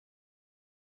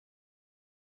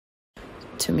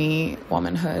To me,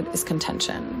 womanhood is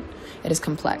contention. It is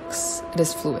complex. It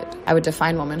is fluid. I would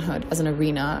define womanhood as an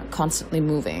arena constantly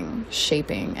moving,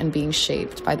 shaping, and being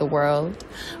shaped by the world,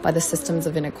 by the systems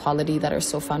of inequality that are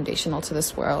so foundational to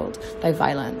this world, by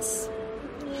violence.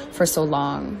 For so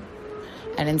long,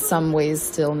 and in some ways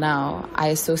still now, I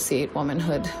associate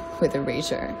womanhood with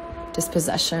erasure,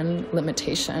 dispossession,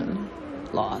 limitation,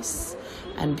 loss,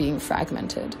 and being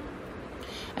fragmented.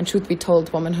 And truth be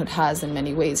told, womanhood has in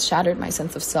many ways shattered my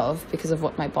sense of self because of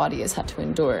what my body has had to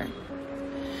endure.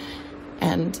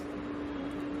 And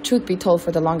truth be told,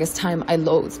 for the longest time, I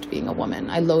loathed being a woman.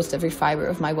 I loathed every fiber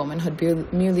of my womanhood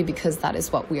merely because that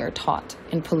is what we are taught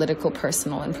in political,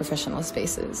 personal, and professional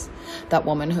spaces. That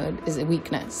womanhood is a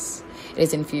weakness. It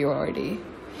is inferiority.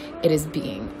 It is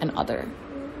being an other.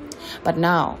 But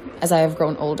now, as I have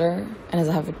grown older and as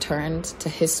I have returned to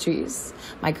histories,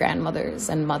 my grandmothers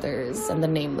and mothers and the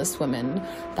nameless women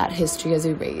that history has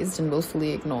erased and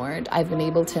willfully ignored, I've been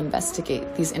able to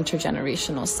investigate these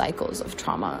intergenerational cycles of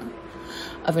trauma,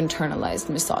 of internalized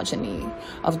misogyny,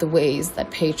 of the ways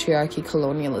that patriarchy,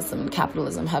 colonialism, and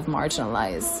capitalism have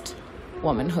marginalized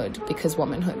womanhood because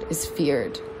womanhood is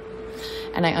feared.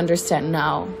 And I understand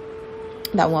now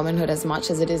that womanhood, as much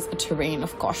as it is a terrain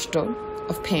of koshto,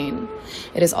 of pain,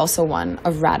 it is also one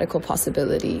of radical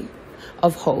possibility,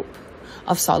 of hope,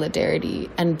 of solidarity,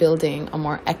 and building a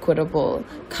more equitable,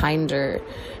 kinder,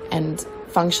 and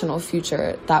functional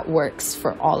future that works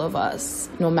for all of us,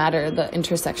 no matter the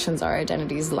intersections our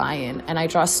identities lie in. And I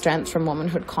draw strength from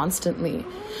womanhood constantly.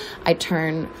 I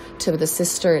turn to the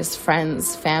sisters,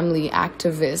 friends, family,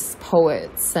 activists,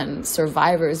 poets, and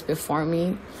survivors before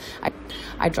me.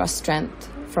 I draw strength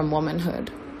from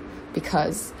womanhood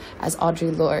because, as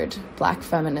Audrey Lorde, Black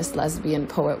feminist lesbian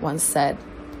poet, once said,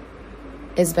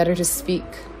 "It's better to speak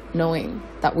knowing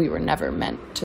that we were never meant to